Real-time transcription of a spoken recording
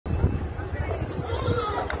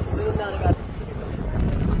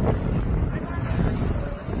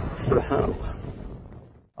Subhanallah.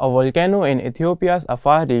 A volcano in Ethiopia's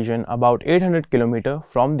Afar region, about 800 km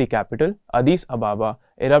from the capital, Addis Ababa,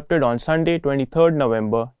 erupted on Sunday, 23rd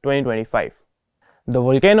November 2025. The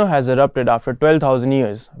volcano has erupted after 12,000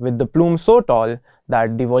 years, with the plume so tall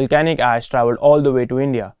that the volcanic ash traveled all the way to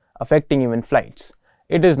India, affecting even flights.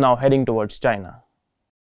 It is now heading towards China.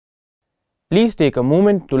 Please take a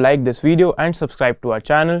moment to like this video and subscribe to our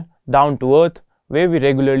channel, Down to Earth, where we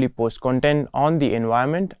regularly post content on the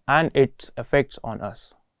environment and its effects on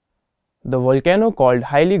us. The volcano called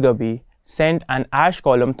Hayli Gubbi sent an ash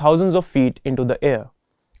column thousands of feet into the air.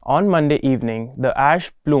 On Monday evening, the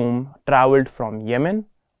ash plume traveled from Yemen,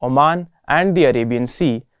 Oman and the Arabian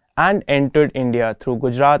Sea and entered India through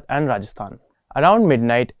Gujarat and Rajasthan. Around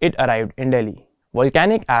midnight, it arrived in Delhi.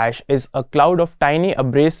 Volcanic ash is a cloud of tiny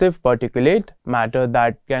abrasive particulate matter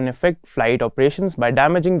that can affect flight operations by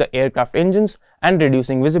damaging the aircraft engines and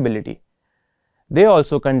reducing visibility. They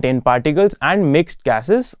also contain particles and mixed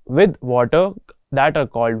gases with water that are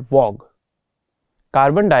called VOG.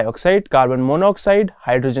 Carbon dioxide, carbon monoxide,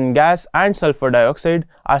 hydrogen gas and sulfur dioxide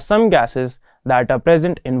are some gases that are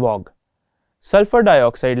present in VOG. Sulfur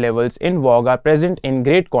dioxide levels in VOG are present in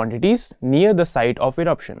great quantities near the site of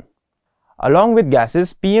eruption. Along with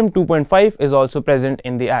gases, PM 2.5 is also present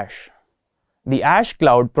in the ash. The ash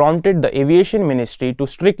cloud prompted the aviation ministry to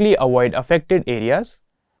strictly avoid affected areas.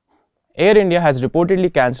 Air India has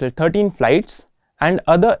reportedly cancelled 13 flights, and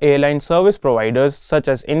other airline service providers such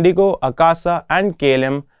as Indigo, Akasa and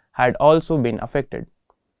KLM had also been affected.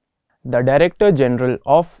 The Director General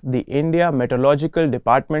of the India Meteorological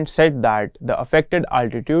Department said that the affected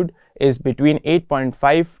altitude is between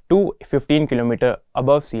 8.5 to 15 km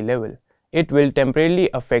above sea level. It will temporarily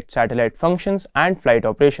affect satellite functions and flight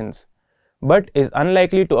operations, but is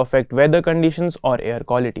unlikely to affect weather conditions or air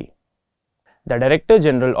quality. The Director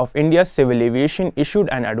General of India's Civil Aviation issued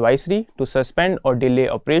an advisory to suspend or delay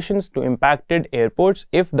operations to impacted airports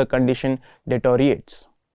if the condition deteriorates.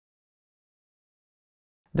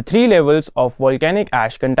 The three levels of volcanic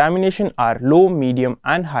ash contamination are low, medium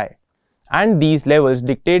and high, and these levels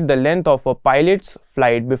dictate the length of a pilot's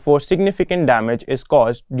flight before significant damage is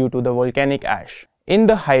caused due to the volcanic ash. In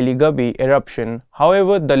the Hayli Gubbi eruption,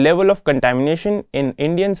 however, the level of contamination in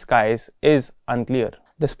Indian skies is unclear.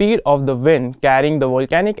 The speed of the wind carrying the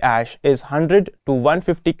volcanic ash is 100 to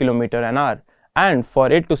 150 km an hour, and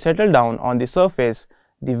for it to settle down on the surface,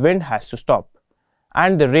 the wind has to stop,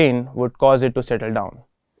 and the rain would cause it to settle down.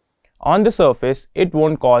 On the surface, it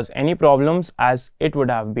won't cause any problems as it would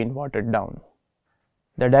have been watered down.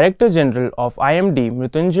 The Director General of IMD,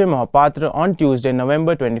 Mrityunjay Mohapatra, on Tuesday,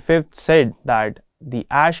 November 25th said that the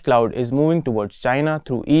ash cloud is moving towards China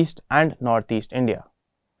through East and Northeast India.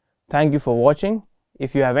 Thank you for watching.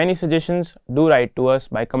 If you have any suggestions, do write to us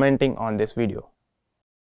by commenting on this video.